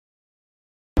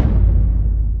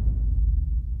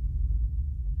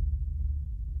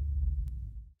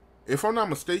If I'm not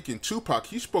mistaken, Tupac,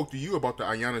 he spoke to you about the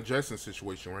Ayanna Jackson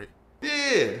situation, right?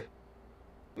 Yeah.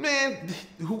 Man,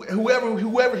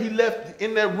 whoever he left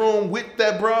in that room with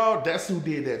that broad, that's who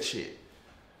did that shit.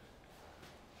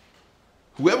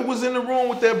 Whoever was in the room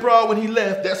with that broad when he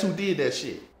left, that's who did that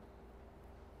shit.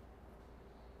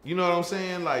 You know what I'm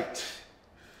saying? Like,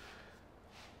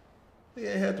 they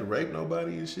ain't had to rape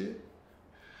nobody and shit.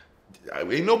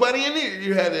 Ain't nobody in there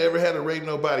you had to ever had to rape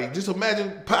nobody. Just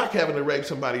imagine Pac having to rape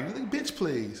somebody. Bitch,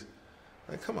 please.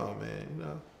 Like, come on, man. You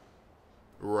know.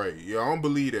 Right. Yeah, I don't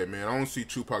believe that, man. I don't see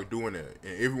Tupac doing that.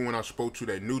 And everyone I spoke to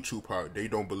that knew Tupac, they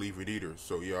don't believe it either.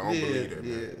 So, yeah, I don't believe that,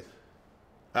 man.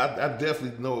 I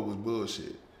definitely know it was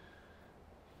bullshit.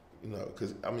 You know,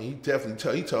 because, I mean, he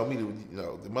definitely he told me,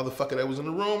 the motherfucker that was in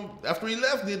the room after he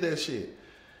left did that shit.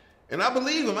 And I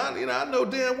believe him. I know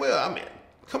damn well. I mean,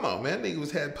 come on, man.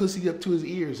 Nigga had pussy up to his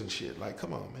ears and shit. Like,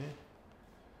 come on, man.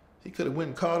 He could have went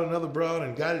and called another broad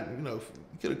and got it,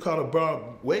 he could have called a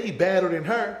broad way badder than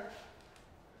her.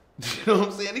 You know what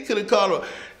I'm saying? He could have called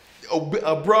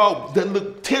a broad that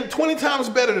looked 10, 20 times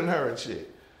better than her and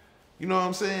shit. You know what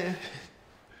I'm saying?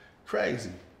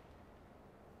 Crazy.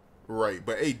 Right.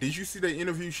 But, hey, did you see that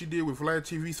interview she did with Vlad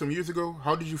TV some years ago?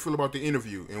 How did you feel about the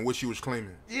interview and what she was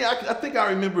claiming? Yeah, I think I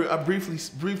remember briefly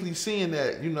seeing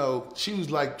that, she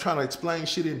was like trying to explain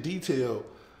shit in detail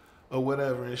or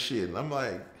whatever and shit. And I'm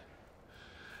like,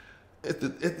 at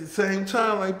the same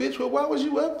time, like, bitch, well, why was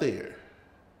you up there?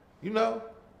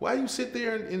 Why you sit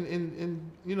there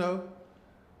and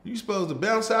you supposed to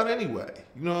bounce out anyway?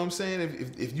 You know what I'm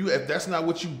saying? If that's not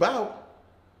what you bout,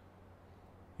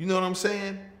 you know what I'm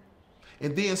saying?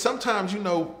 And then sometimes,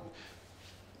 niggas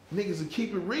will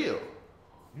keep it real.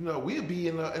 We'll be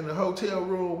in the hotel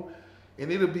room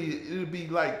and it'll be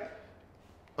like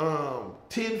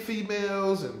 10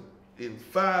 females and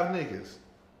 5 niggas.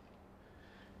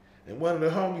 And one of the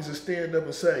homies will stand up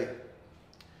and say,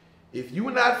 if you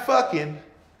not fucking,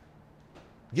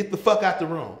 get the fuck out the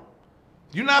room.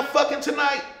 You not fucking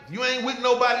tonight, you ain't with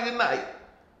nobody tonight.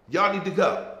 Y'all need to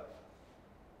go.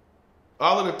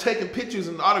 All of the taking pictures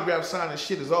and autograph signing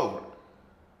shit is over.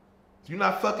 If you're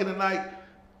not fucking tonight,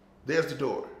 there's the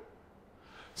door.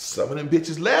 Some of them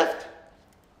bitches left,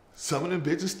 some of them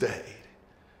bitches stayed.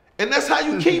 And that's how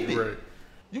you keep it. Right.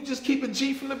 You just keep it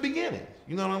G from the beginning.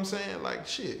 You know what I'm saying? Like,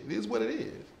 shit, it is what it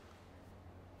is.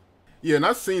 Yeah, and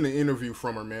I seen the interview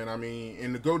from her, man. I mean,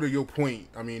 and to go to your point,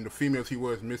 I mean, the females he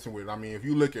was messing with, I mean, if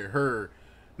you look at her,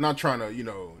 not trying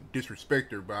to,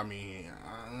 disrespect her, but I mean,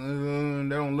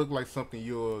 that don't look like something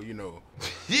you're,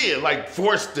 Yeah, like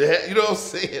forced to have, you know what I'm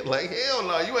saying? Like, hell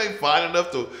no, you ain't fine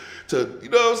enough to you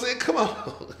know what I'm saying? Come on.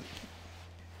 Get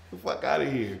the fuck out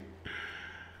of here.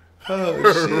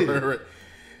 Oh, shit. Right.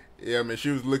 Yeah, man, she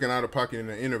was looking out of pocket in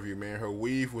the interview, man. Her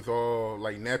weave was all,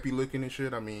 like, nappy looking and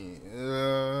shit. I mean,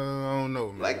 I don't know,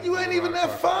 man. Like, you ain't even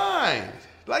that fine.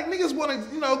 Like, niggas want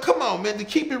to, come on, man, to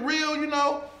keep it real,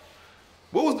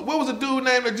 What was the dude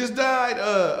name that just died?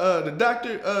 The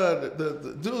doctor,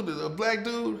 the dude, the black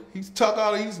dude. He used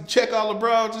to check all the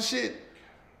broads and shit.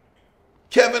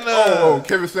 Kevin.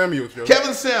 Kevin Samuels, yo.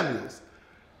 Kevin Samuels.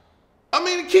 I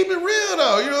mean, to keep it real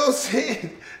though, you know what I'm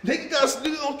saying? Niggas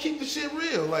gonna keep the shit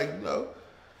real, like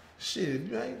shit.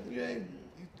 You ain't.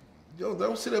 Yo,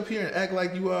 don't sit up here and act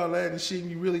like you all that and shit. And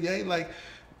you really ain't. Like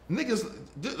niggas.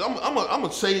 I'm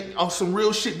gonna say on some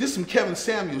real shit. This some Kevin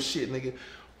Samuels shit, nigga.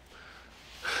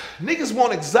 Niggas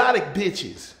want exotic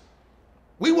bitches.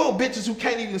 We want bitches who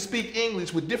can't even speak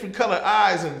English with different color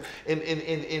eyes and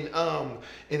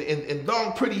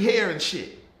long pretty hair and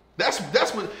shit. That's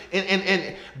what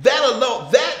and that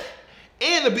alone, that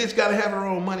and the bitch gotta have her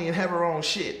own money and have her own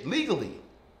shit legally.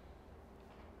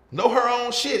 Know her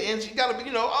own shit and she gotta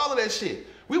be, all of that shit.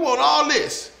 We want all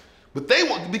this, but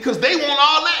because they want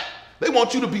all that. They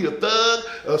want you to be a thug,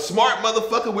 a smart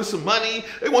motherfucker with some money.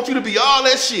 They want you to be all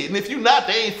that shit. And if you not,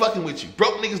 they ain't fucking with you.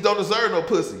 Broke niggas don't deserve no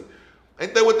pussy.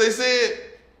 Ain't that what they said?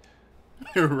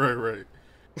 Right.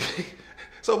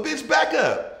 So bitch, back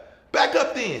up. Back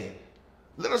up then.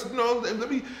 Let us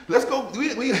let's go. We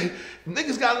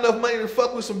niggas got enough money to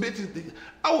fuck with some bitches.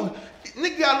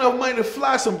 Nigga got enough money to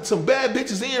fly some bad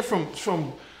bitches in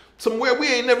from somewhere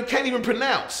can't even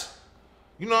pronounce.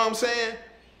 You know what I'm saying?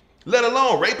 Let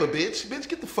alone rape a bitch. Bitch,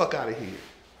 get the fuck out of here.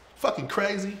 Fucking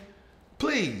crazy.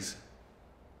 Please.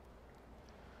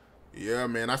 Yeah,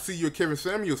 man. I see you're a Kevin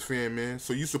Samuels fan, man.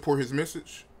 So you support his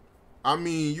message? I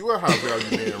mean, you a high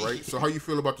value man, right? So how you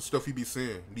feel about the stuff he be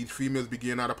saying? These females be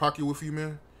getting out of pocket with you,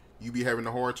 man? You be having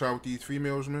a hard time with these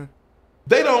females, man?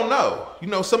 They don't know.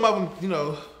 Some of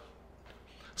them,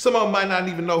 Some of them might not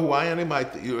even know who I am. They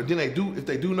might, then they do. If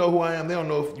they do know who I am, they don't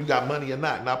know if you got money or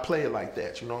not. And I play it like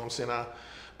that. You know what I'm saying?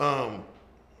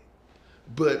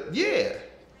 But yeah,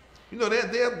 you know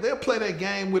they'll play that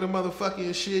game with a motherfucker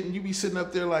and shit, and you be sitting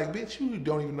up there like, bitch, you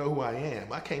don't even know who I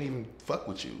am. I can't even fuck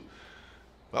with you.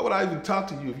 Why would I even talk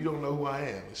to you if you don't know who I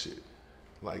am and shit?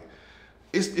 Like,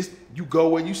 it's you go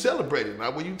where you celebrate it,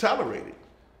 not where you tolerate it.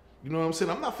 You know what I'm saying?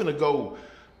 I'm not finna go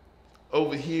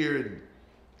over here and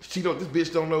this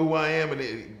bitch don't know who I am and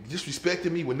it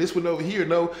disrespecting me when this one over here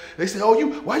know. They say,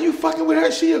 oh, why you fucking with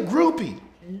her? She a groupie.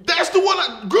 That's the one,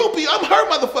 groupie. I'm her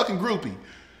motherfucking groupie.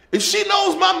 If she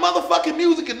knows my motherfucking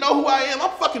music and know who I am,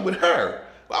 I'm fucking with her.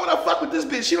 Why would I fuck with this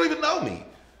bitch? She don't even know me.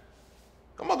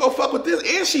 I'm gonna go fuck with this,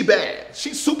 and she bad.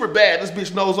 She's super bad. This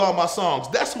bitch knows all my songs.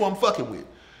 That's who I'm fucking with.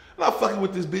 I'm not fucking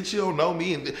with this bitch. She don't know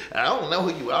me, and I don't know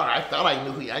who you are. I thought I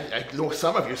knew who you are. I know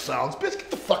some of your songs. Bitch, get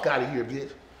the fuck out of here,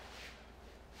 bitch.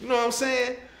 You know what I'm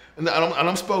saying? And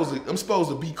I'm supposed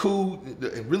to be cool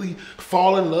and really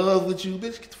fall in love with you,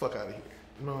 bitch. Get the fuck out of here.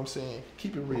 You know what I'm saying?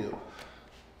 Keep it real.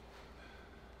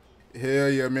 Hell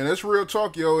yeah, man. That's real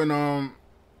talk, yo. And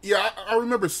yeah, I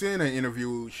remember seeing that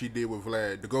interview she did with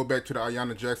Vlad. To go back to the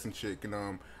Ayanna Jackson chick,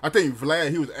 and I think Vlad,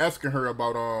 he was asking her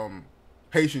about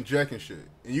Haitian Jack and shit,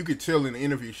 and you could tell in the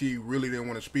interview she really didn't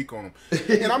want to speak on him.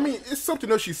 And I mean, it's something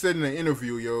else she said in the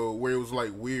interview, yo, where it was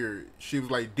like weird. She was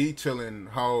like detailing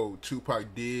how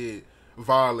Tupac did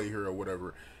violate her or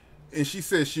whatever, and she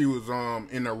said she was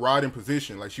in a riding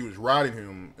position, like she was riding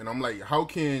him, and I'm like, how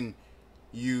can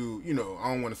you know,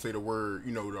 I don't want to say the word,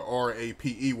 you know, the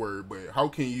RAPE word, but how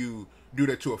can you do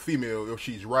that to a female if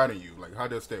she's riding you? Like, how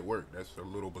does that work? That's a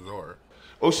little bizarre.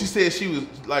 Oh, she said she was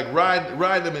like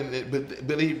ride him,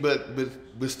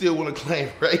 but still want to claim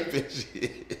rape and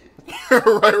shit.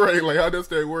 right. Like, how does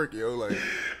that work, yo? Like,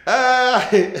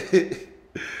 hey,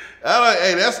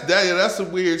 that's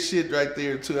some weird shit right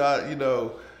there too. Yeah,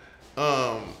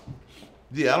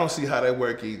 I don't see how that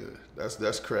work either.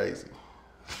 That's crazy.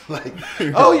 Like,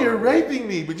 oh, you're raping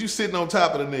me, but you sitting on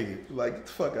top of the nigga. Like, get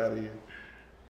the fuck out of here.